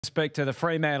Speak to the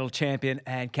Fremantle champion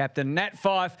and captain Nat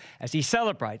Fyfe as he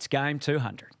celebrates game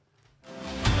 200. The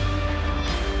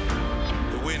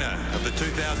winner of the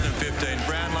 2015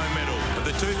 Brownlow Medal, of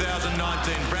the 2019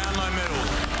 Brownlow Medal,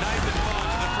 Nathan Fyfe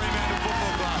of the Fremantle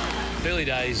Football Club. Early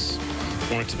days,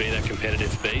 wanted to be that competitive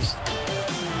beast.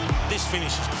 This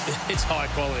finish, it's high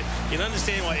quality. You can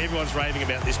understand why everyone's raving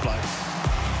about this bloke.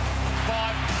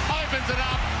 Fyfe opens it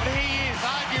up, and he is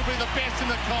arguably the best in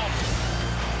the comp.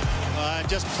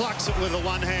 Just plucks it with the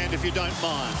one hand if you don't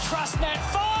mind. Trust Nat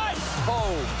Fyfe!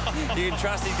 Oh, you can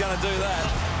trust he's going to do that.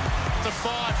 The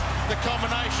Fyfe, the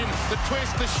combination, the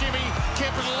twist, the shimmy,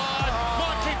 kept it alive,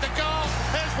 might kick the goal.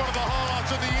 That's one of the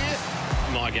highlights of the year.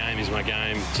 My game is my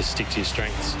game. Just stick to your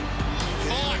strengths.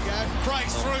 Fyfe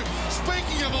breaks through.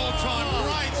 Speaking of all-time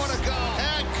greats, what a goal.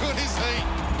 How good is he?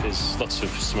 There's lots of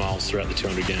smiles throughout the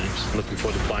 200 games. I'm looking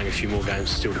forward to playing a few more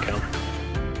games still to come.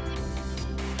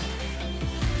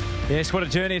 Yes, what a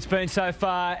journey it's been so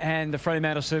far, and the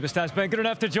Fremantle superstar's been good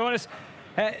enough to join us.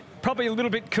 Probably a little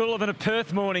bit cooler than a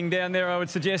Perth morning down there, I would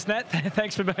suggest, Nat.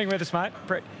 Thanks for being with us, mate.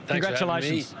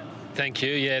 Congratulations. Thank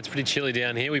you. Yeah, it's pretty chilly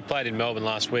down here. We played in Melbourne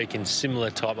last week in similar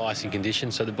type icing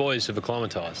conditions, so the boys have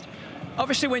acclimatised.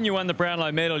 Obviously, when you won the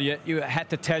Brownlow medal, you had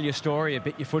to tell your story, a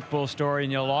bit your football story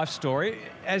and your life story.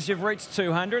 As you've reached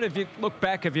 200, have you looked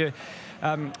back, have you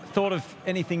thought of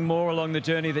anything more along the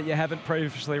journey that you haven't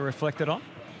previously reflected on?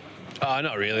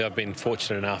 Not really. I've been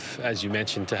fortunate enough, as you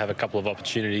mentioned, to have a couple of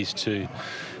opportunities to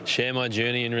share my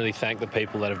journey and really thank the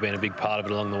people that have been a big part of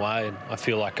it along the way. And I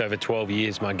feel like over 12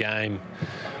 years, my game,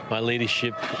 my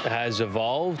leadership has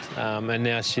evolved. And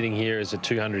now sitting here as a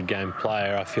 200-game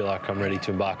player, I feel like I'm ready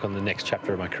to embark on the next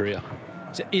chapter of my career.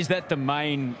 So is that the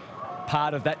main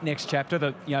part of that next chapter,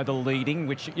 the leading,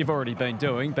 which you've already been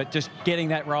doing, but just getting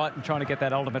that right and trying to get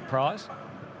that ultimate prize?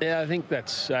 Yeah, I think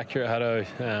that's accurate,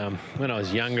 Hutto. When I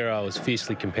was younger, I was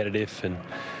fiercely competitive and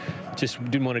just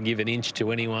didn't want to give an inch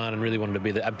to anyone and really wanted to be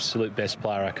the absolute best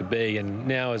player I could be. And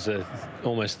now as a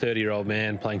almost 30-year-old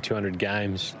man playing 200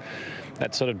 games,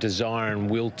 that sort of desire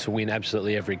and will to win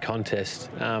absolutely every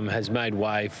contest has made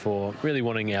way for really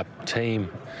wanting our team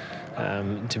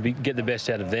to get the best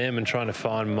out of them and trying to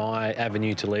find my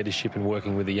avenue to leadership and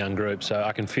working with a young group. So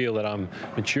I can feel that I'm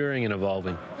maturing and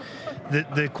evolving.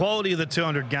 The quality of the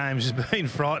 200 games has been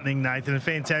frightening, Nathan. A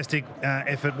fantastic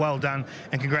effort, well done,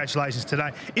 and congratulations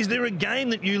today. Is there a game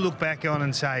that you look back on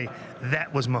and say,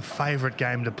 that was my favourite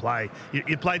game to play?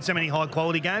 You played so many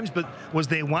high-quality games, but was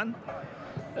there one?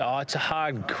 Oh, it's a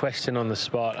hard question on the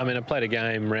spot. I mean, I played a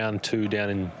game round 2 down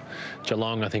in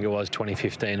Geelong, I think it was,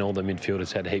 2015. All the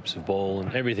midfielders had heaps of ball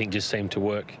and everything just seemed to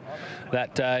work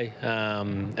that day.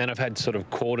 And I've had sort of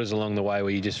quarters along the way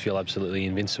where you just feel absolutely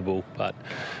invincible. But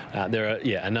there are,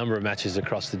 a number of matches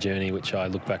across the journey which I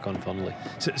look back on fondly.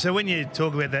 So when you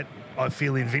talk about that, I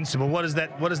feel invincible, what does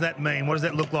that mean? What does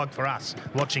that look like for us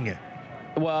watching you?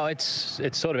 Well, it's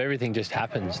sort of everything just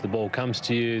happens. The ball comes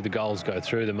to you, the goals go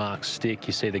through, the marks stick,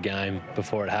 you see the game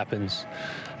before it happens.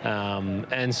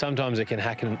 And sometimes it can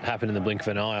happen in the blink of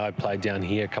an eye. I played down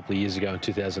here a couple of years ago in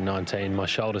 2019. My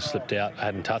shoulder slipped out, I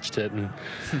hadn't touched it, and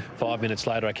 5 minutes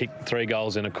later I kicked 3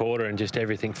 goals in a quarter and just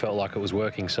everything felt like it was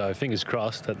working. So fingers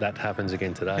crossed that happens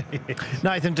again today.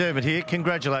 Nathan Dermott here.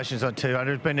 Congratulations on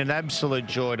 200. It's been an absolute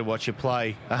joy to watch you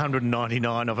play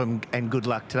 199 of them, and good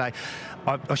luck today.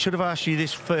 I should have asked you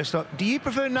this first. Do you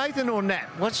prefer Nathan or Nat?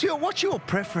 What's your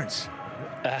preference?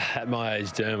 At my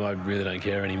age, Derm, I really don't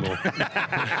care anymore.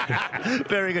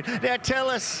 Very good. Now tell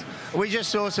us, we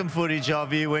just saw some footage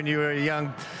of you when you were a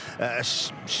young,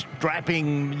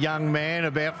 strapping young man,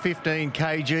 about 15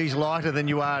 kgs lighter than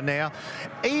you are now.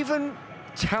 Even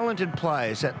talented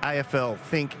players at AFL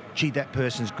think, gee, that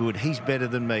person's good, he's better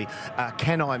than me,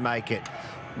 can I make it?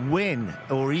 When,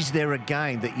 or is there a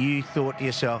game that you thought to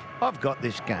yourself, I've got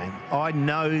this game, I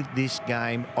know this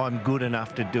game, I'm good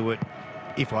enough to do it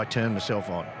if I turn myself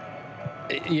on?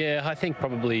 Yeah, I think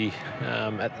probably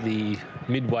at the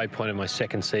midway point of my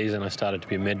second season, I started to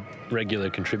be a regular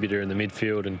contributor in the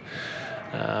midfield,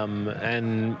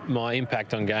 and my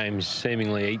impact on games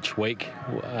seemingly each week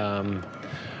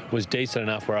was decent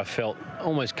enough where I felt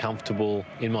almost comfortable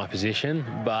in my position,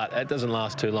 but it doesn't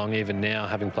last too long. Even now,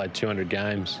 having played 200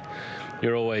 games,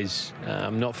 you're always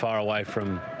not far away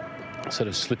from sort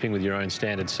of slipping with your own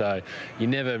standards. So you're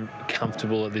never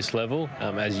comfortable at this level,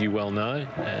 as you well know,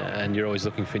 and you're always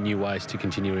looking for new ways to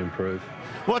continue to improve.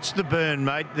 What's the burn,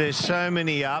 mate? There's so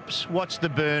many ups. What's the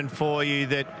burn for you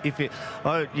that if it,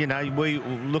 we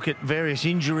look at various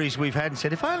injuries we've had and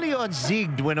said, if only I'd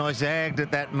zigged when I zagged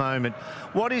at that moment.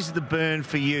 What is the burn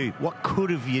for you? What could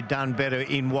have you done better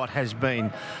in what has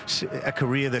been a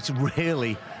career that's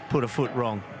rarely put a foot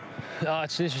wrong?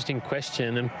 It's an interesting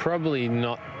question, and probably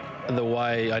not the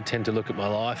way I tend to look at my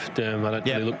life. I don't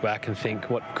really look back and think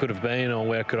what could have been or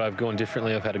where could I have gone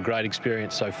differently. I've had a great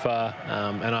experience so far,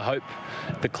 and I hope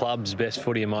the club's best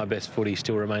footy and my best footy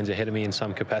still remains ahead of me in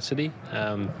some capacity.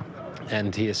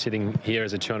 And sitting here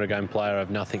as a 200-game player, I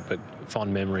have nothing but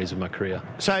fond memories of my career.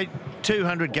 So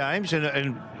 200 games,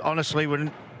 and honestly,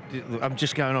 when I'm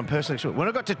just going on personally, when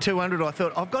I got to 200, I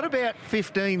thought, I've got about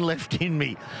 15 left in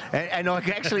me, and I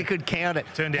actually could count it.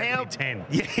 Turned out to be 10.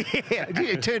 Yeah,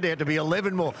 it turned out to be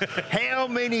 11 more. How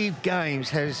many games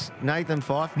has Nathan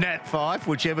Fyfe, Nat Fyfe,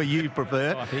 whichever you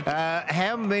prefer,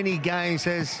 how many games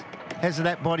has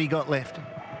that body got left?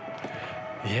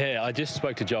 Yeah, I just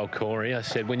spoke to Joel Corey. I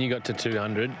said, when you got to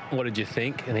 200, what did you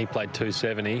think? And he played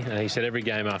 270. And he said every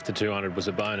game after 200 was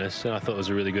a bonus. And I thought it was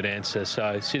a really good answer.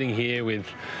 So sitting here with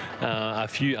a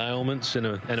few ailments and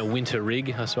a winter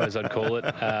rig, I suppose I'd call it.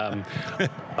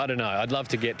 I don't know. I'd love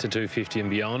to get to 250 and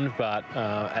beyond. But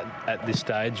at this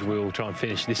stage, we'll try and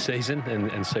finish this season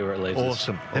and see where it leads us.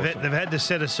 Awesome. They've had to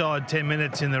set aside 10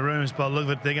 minutes in the rooms. By the look of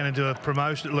it, they're going to do a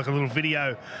promotion, like a little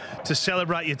video to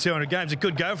celebrate your 200 games. It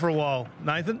could go for a while,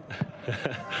 Nathan.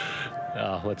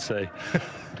 Let's see.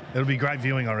 It'll be great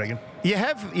viewing, I reckon. You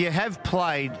have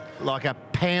played like a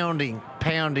pounding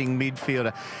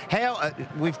midfielder. How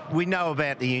we know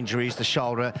about the injuries, the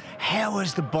shoulder. How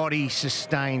has the body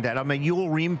sustained that? I mean,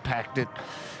 your impact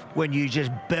when you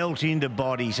just belt into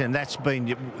bodies, and that's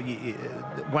been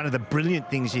one of the brilliant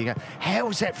things you go. How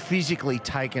has that physically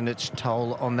taken its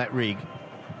toll on that rig?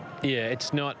 Yeah,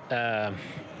 it's not.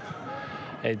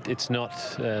 It's not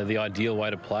the ideal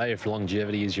way to play if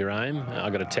longevity is your aim. I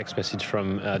got a text message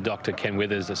from Dr. Ken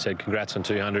Withers that said, congrats on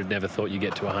 200, never thought you'd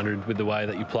get to 100 with the way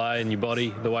that you play and your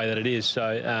body the way that it is. So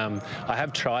I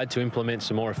have tried to implement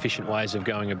some more efficient ways of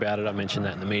going about it. I mentioned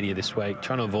that in the media this week,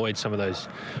 trying to avoid some of those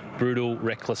brutal,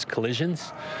 reckless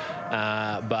collisions.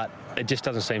 But it just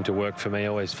doesn't seem to work for me. I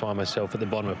always find myself at the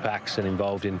bottom of packs and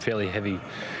involved in fairly heavy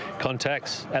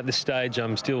contacts. At this stage,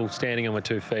 I'm still standing on my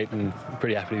 2 feet and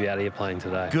pretty happy to be out here playing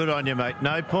today. Good on you, mate.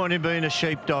 No point in being a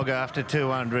sheepdog after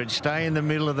 200. Stay in the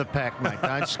middle of the pack, mate.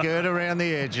 Don't skirt around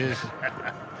the edges.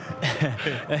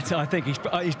 I think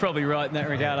he's probably right in that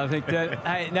regard. I think.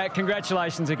 Hey, Nat,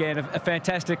 congratulations again. A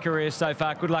fantastic career so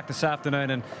far. Good luck this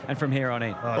afternoon and from here on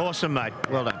in. Awesome, mate.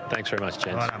 Well done. Thanks very much,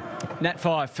 gents. Nat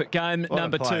Fyfe, game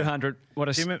number 200. Do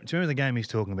you remember the game he's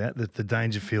talking about, the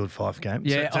Dangerfield Fyfe game?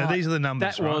 Yeah. So these are the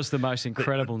numbers, That was the most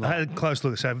incredible night. I had a close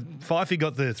look. So Fyfe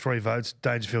got the 3 votes,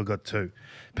 Dangerfield got 2.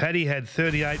 Paddy had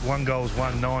 38, 1 goals,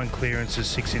 1, 9 clearances,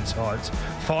 6 insides.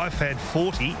 Fyfe had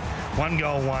 40, 1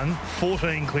 goal, 1,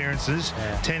 14 clearances,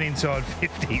 10 inside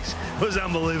 50s. It was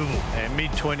unbelievable. And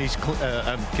mid-20s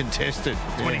contested.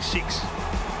 26.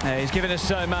 He's given us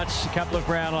so much, a couple of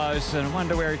Brownlows, and I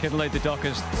wonder where he can lead the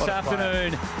Dockers this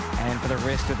afternoon and for the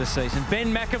rest of the season.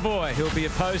 Ben McAvoy, who'll be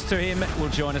opposed to him, will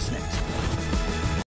join us next.